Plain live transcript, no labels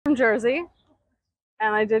from Jersey,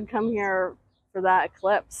 and I did come here for that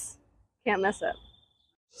eclipse. Can't miss it.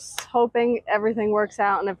 Just hoping everything works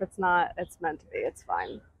out, and if it's not, it's meant to be. It's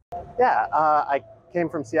fine. Yeah, I came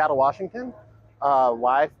from Seattle, Washington.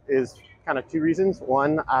 Why is kind of two reasons.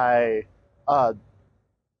 One, I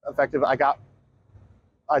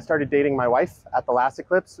started dating my wife at the last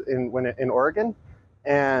eclipse in Oregon,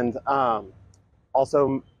 and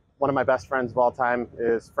also one of my best friends of all time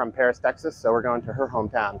is from Paris, Texas, so we're going to her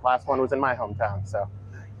hometown. Last one was in my hometown, so.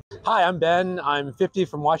 Hi, I'm Ben. I'm 50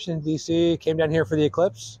 from Washington, D.C. Came down here for the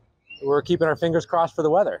eclipse. We're keeping our fingers crossed for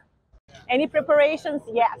the weather. Any preparations?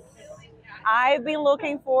 Yes. I've been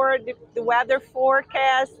looking for the weather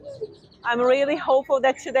forecast. I'm really hopeful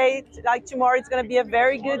that today, like tomorrow, it's going to be a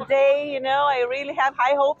very good day. You know, I really have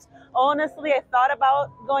high hopes. Honestly, I thought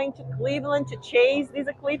about going to Cleveland to chase this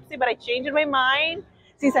eclipse, but I changed my mind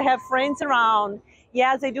since I have friends around.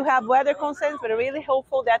 Yes, I do have weather concerns, but I'm really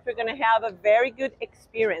hopeful that we're going to have a very good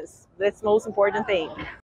experience. That's the most important thing.